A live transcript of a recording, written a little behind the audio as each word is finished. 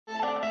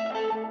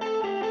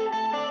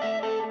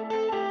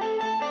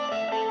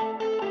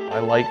I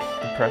like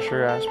the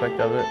pressure aspect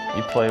of it.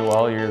 You play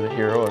well, you're the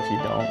hero. If you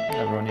don't,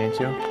 everyone hates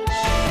you.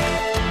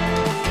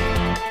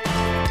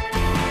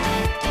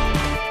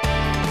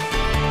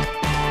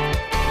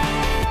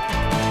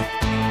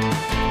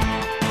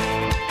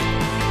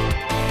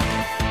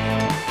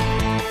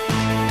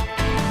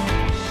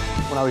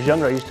 When I was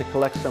younger, I used to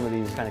collect some of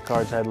these kind of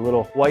cards. I had a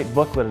little white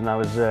booklet, and I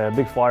was a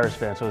big Flyers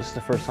fan, so it's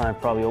the first time I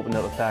probably opened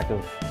up a pack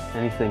of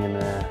anything in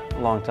a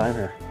long time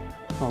here.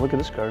 Oh, look at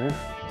this card here.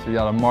 So you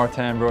got a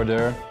Martin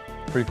Brodeur.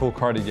 Pretty cool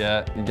card to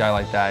get. A guy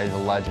like that, he's a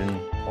legend.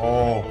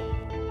 Oh,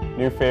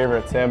 new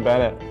favorite, Sam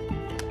Bennett.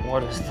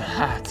 What is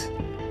that?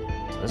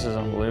 This is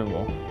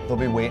unbelievable. They'll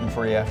be waiting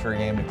for you after a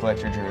game to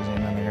collect your jersey,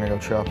 and then they're gonna go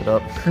chop it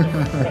up.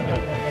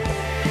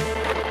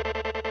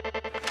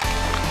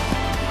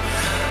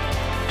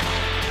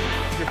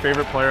 Who's your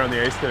favorite player on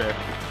the ice today?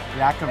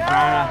 Jakob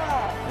Vrana.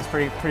 That's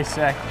pretty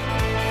sick.